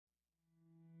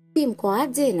Vipi mko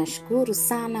aje? Nashukuru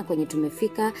sana kwenye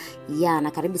tumefika.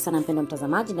 Na karibu sana mpendwa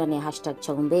mtazamaji ndani ya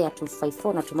 #chaumbea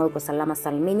 254. Natumai uko salama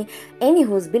salmini.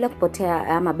 Anyways, bila kupotea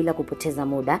ama bila kupoteza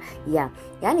muda.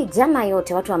 Yani jana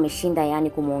yote watu wameshinda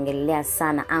kumuongelea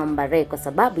sana Amber kwa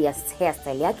sababu ya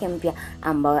hairstyle yake mpya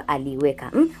ambayo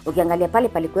aliweka. Ukiangalia pale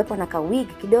palikuwepo na ka wig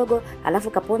kidogo,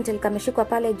 alafu ka ponytail kameshikwa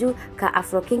pale juu, ka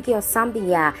afro kinky or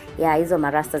something ya hizo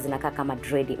marasta zinakaa kama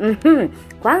dread.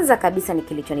 Kwanza kabisa ni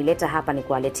kilichonileta hapa ni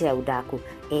kuwaletea udaku.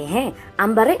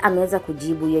 Amber ameweza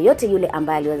kujibu yoyote yule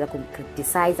ambaye aliweza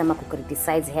kumcriticize ama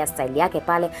kucriticize hairstyle yake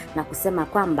pale na kusema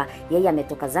kwamba yeye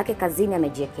ametoka zake kazini,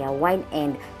 amejiwekea wine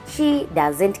and she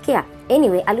doesn't care.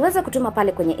 Anyway, aliweza kutuma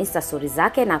pale kwenye Insta story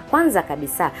zake, na kwanza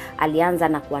kabisa alianza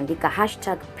na kuandika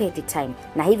 #pettytime,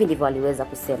 na hivi ndivyo aliweza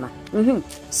kusema.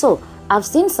 So, I've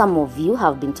seen some of you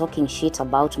have been talking shit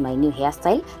about my new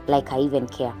hairstyle like I even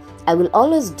care. I will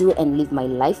always do and live my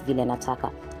life vile nataka.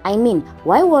 I mean,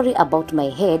 why worry about my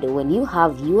head when you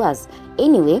have yours?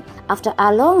 Anyway, after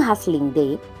a long hustling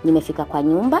day, nimefika kwa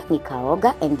nyumba,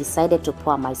 nikaoga and decided to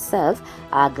pour myself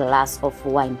a glass of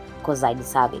wine because I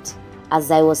deserve it.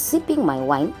 As I was sipping my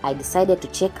wine, I decided to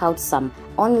check out some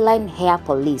online hair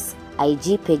police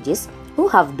IG pages who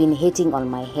have been hating on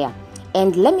my hair.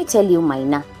 And let me tell you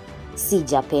Maina,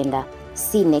 sijapenda.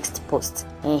 See next post.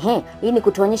 Hii ni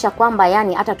kutuonyesha kwamba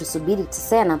hata tusubiri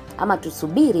tena ama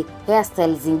tusubiri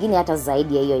hairstyle zingine hata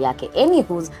zaidi ya hiyo yake.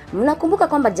 Anyways, mnakumbuka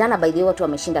kwamba jana by the way watu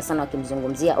wameshinda sana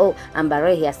wakimzungumzia Amber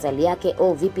hairstyle yake,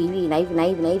 vipi hivi na hivi na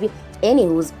hivi na hivi.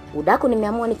 Anyways, udaku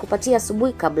nimeamua nikupatia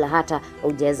asubuhi kabla hata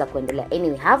hujaweza kuendelea.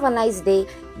 Anyway, have a nice day.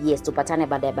 Yes, tupatane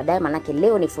baadaye manake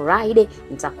leo ni Friday,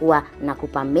 nitakuwa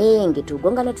nakupa mengi tu.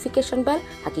 Gonga notification bell,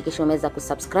 hakikisha umeweza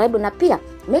kusubscribe, na pia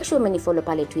make sure umenifollow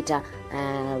pale Twitter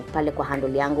pale kwa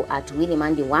handle yangu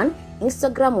 @winniemandi1,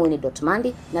 Instagram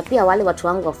winnie.mandi, na pia wale watu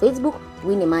wangu wa Facebook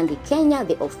Winnie Kenya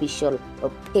the official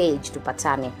page.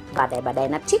 Tupatane baadaye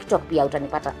na TikTok pia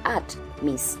utanipata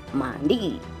 @Miss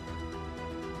Mandi.